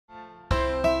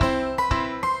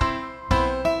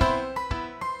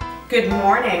Good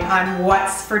morning on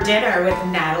What's for Dinner with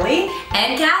Natalie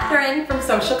and Catherine from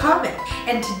Social Comment.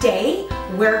 And today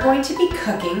we're going to be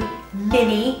cooking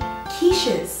mini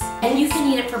quiches. And you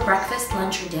can eat it for breakfast,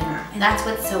 lunch, or dinner. And that's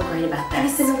what's so great about this. And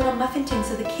it's in a little muffin tin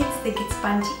so the kids think it's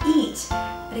fun to eat.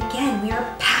 But again, we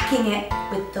are packing it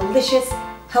with delicious,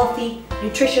 healthy,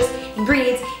 nutritious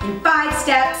ingredients in 5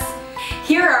 steps.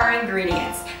 Here are our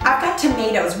ingredients. I've got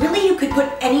tomatoes. Really, you could put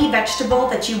any vegetable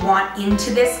that you want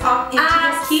into this quiche.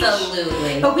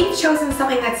 Absolutely. But we've chosen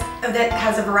something that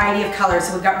has a variety of colors.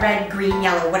 So we've got red, green,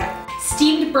 yellow, whatever.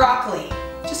 Steamed broccoli.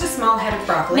 Just a small head of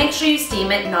broccoli. Make sure you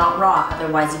steam it, not raw.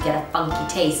 Otherwise, you get a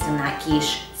funky taste in that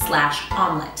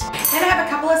quiche/omelet. Then I have a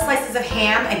couple of slices of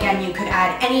ham. Again, you could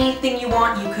add anything you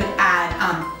want. You could add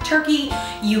turkey.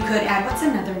 You could add, what's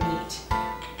another meat?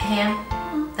 Ham.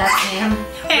 That's ham.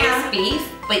 Roast beef.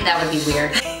 Wait, that would be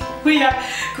weird. We have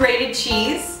grated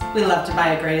cheese. We love to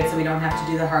buy it grated so we don't have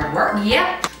to do the hard work.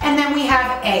 Yep. And then we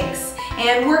have eggs.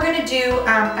 And we're gonna do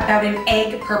about an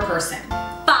egg per person.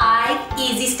 5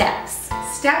 easy steps.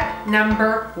 Step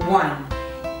number 1,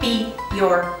 beat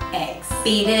your eggs.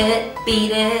 Beat it,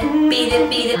 beat it, beat it,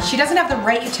 beat it. She doesn't have the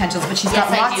right utensils, but she's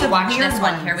got lots of Watch weird this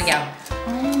one. ones. Here we go.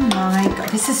 Oh my God,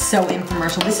 this is so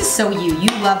infomercial. This is so you. You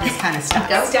love this kind of stuff.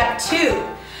 Go. Step 2,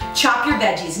 chop your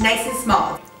veggies nice and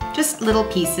small. Just little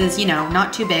pieces, you know,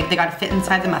 not too big. They gotta fit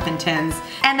inside the muffin tins.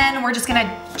 And then we're just gonna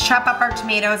chop up our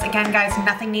tomatoes. Again, guys,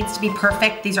 nothing needs to be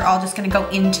perfect. These are all just gonna go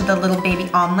into the little baby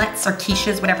omelets or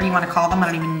quiches, whatever you wanna call them, I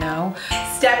don't even know.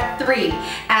 Step 3,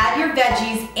 add your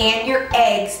veggies and your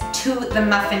eggs to the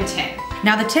muffin tin.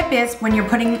 Now the tip is, when you're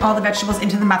putting all the vegetables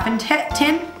into the muffin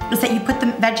tin, is that you put the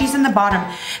veggies in the bottom.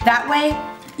 That way,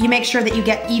 you make sure that you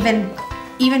get even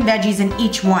veggies in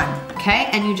each one, okay?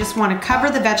 And you just want to cover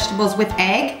the vegetables with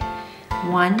egg,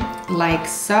 one like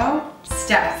so.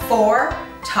 Step 4,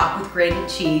 top with grated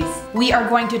cheese. We are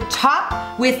going to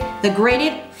top with the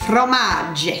grated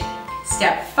fromage.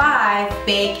 Step 5,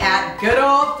 bake at good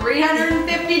old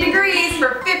 350 degrees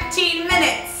for 15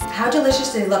 minutes. How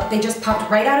delicious do they look? They just popped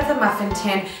right out of the muffin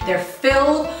tin. They're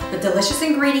filled with delicious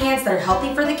ingredients that are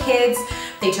healthy for the kids.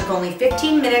 They took only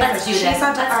 15 minutes. Let's do this.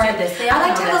 Let's do this. I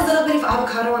like to have a little bit of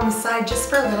avocado on the side just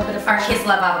for a little bit of Our kids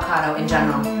love avocado in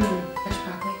general. Fresh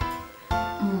broccoli.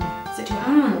 Is it too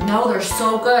hot? No, they're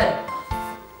so good.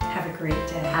 Have a great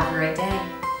day. Have a great day.